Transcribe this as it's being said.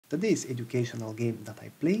Today's educational game that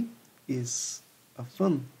I play is a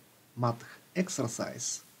fun math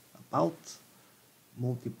exercise about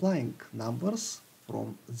multiplying numbers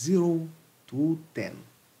from 0 to 10.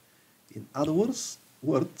 In other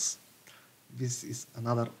words, this is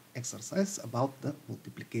another exercise about the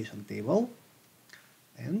multiplication table.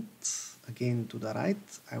 And again to the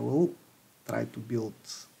right, I will try to build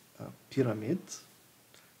a pyramid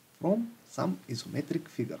from some isometric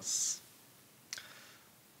figures.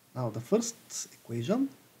 Now the first equation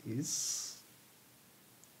is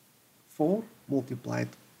 4 multiplied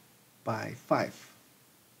by 5.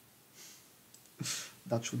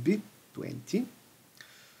 That should be 20.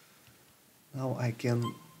 Now I can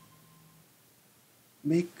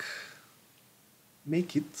make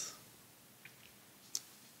it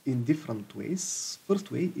in different ways.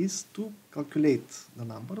 First way is to calculate the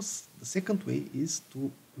numbers. The second way is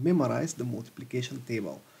to memorize the multiplication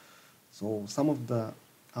table. So some of the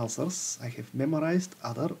answers I have memorized,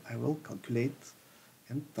 other I will calculate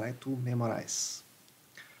and try to memorize.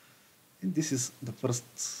 And this is the first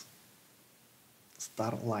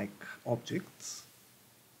star-like object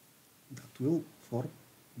that will form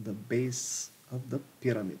the base of the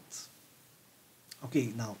pyramid.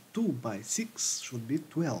 Okay, now 2 by 6 should be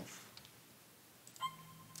 12.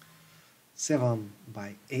 7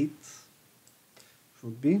 by 8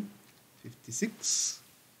 should be 56.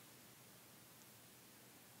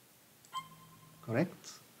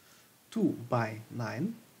 Correct. 2 by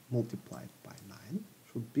 9 multiplied by 9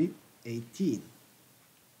 should be 18.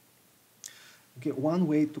 Okay, one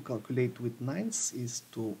way to calculate with nines is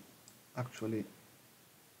to actually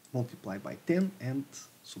multiply by 10 and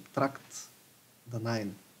subtract the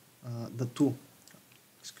 9, the 2,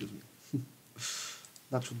 excuse me.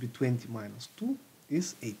 That should be 20 minus 2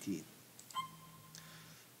 is 18.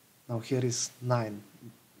 Now here is 9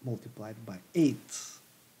 multiplied by 8.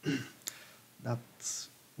 That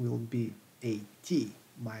will be 80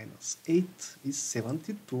 minus 8 is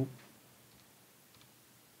 72.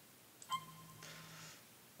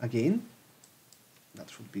 Again,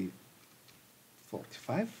 that should be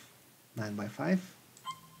 45. 9 by 5.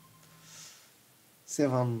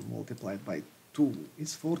 7 multiplied by 2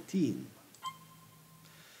 is 14.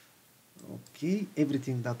 Okay,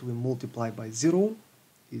 everything that we multiply by 0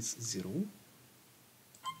 is 0.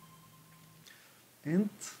 And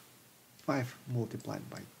 5 multiplied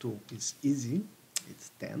by 2 is easy,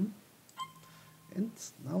 it's 10. And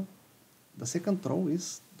now the second row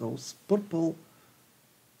is those purple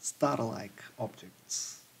star-like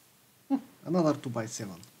objects. Another 2 by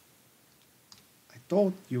 7. I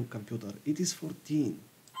told you, computer, it is 14.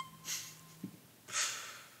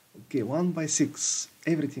 Okay, 1 by 6.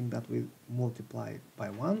 Everything that we multiply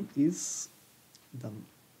by 1 is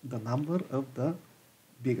the number of the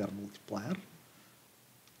bigger multiplier.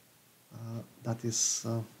 That is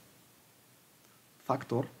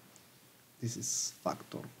factor. This is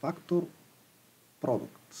factor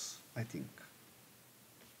product, I think.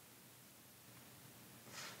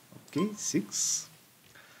 Okay, 6.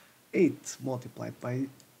 8 multiplied by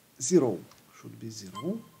 0 should be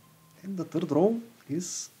 0. And the third row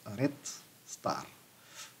is a red star.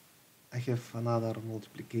 I have another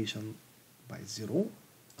multiplication by 0,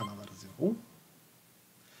 another 0.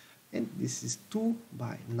 And this is 2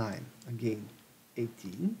 by 9, again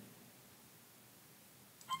 18.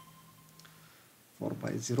 4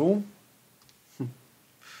 by 0.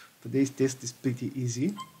 Today's test is pretty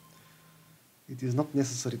easy. It is not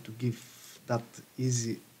necessary to give that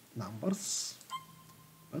easy numbers,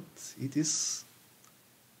 but it is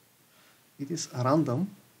a random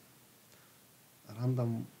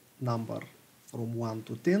number from 1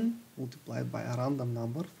 to 10 multiplied by a random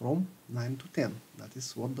number from 9 to 10. That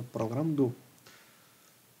is what the program do.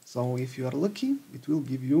 So if you are lucky, it will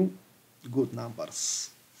give you good numbers.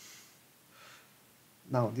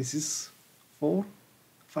 Now this is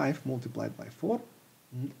 5 multiplied by 4.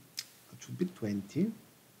 That should be 20.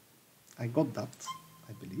 I got that,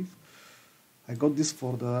 I believe. I got this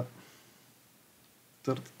for the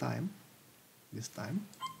third time, this time.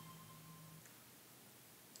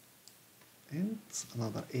 And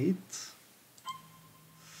another 8.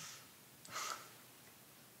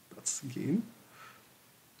 That's again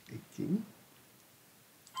 18.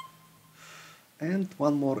 And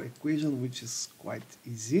one more equation which is quite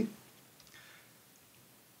easy.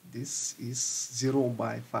 This is 0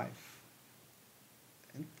 by 5.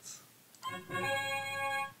 And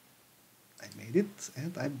I made it,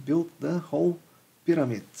 and I built the whole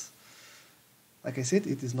pyramid. Like I said,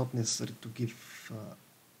 it is not necessary to give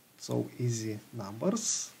so easy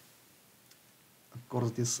numbers. Of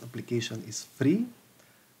course, this application is free.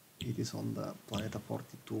 It is on the Planeta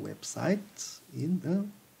 42 website in the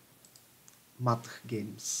Math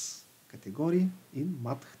Games category in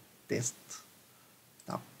Math Test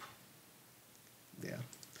tab. There.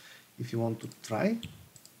 If you want to try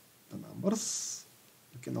the numbers,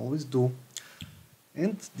 you can always do.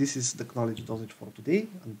 And this is the knowledge dosage for today.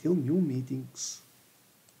 Until new meetings.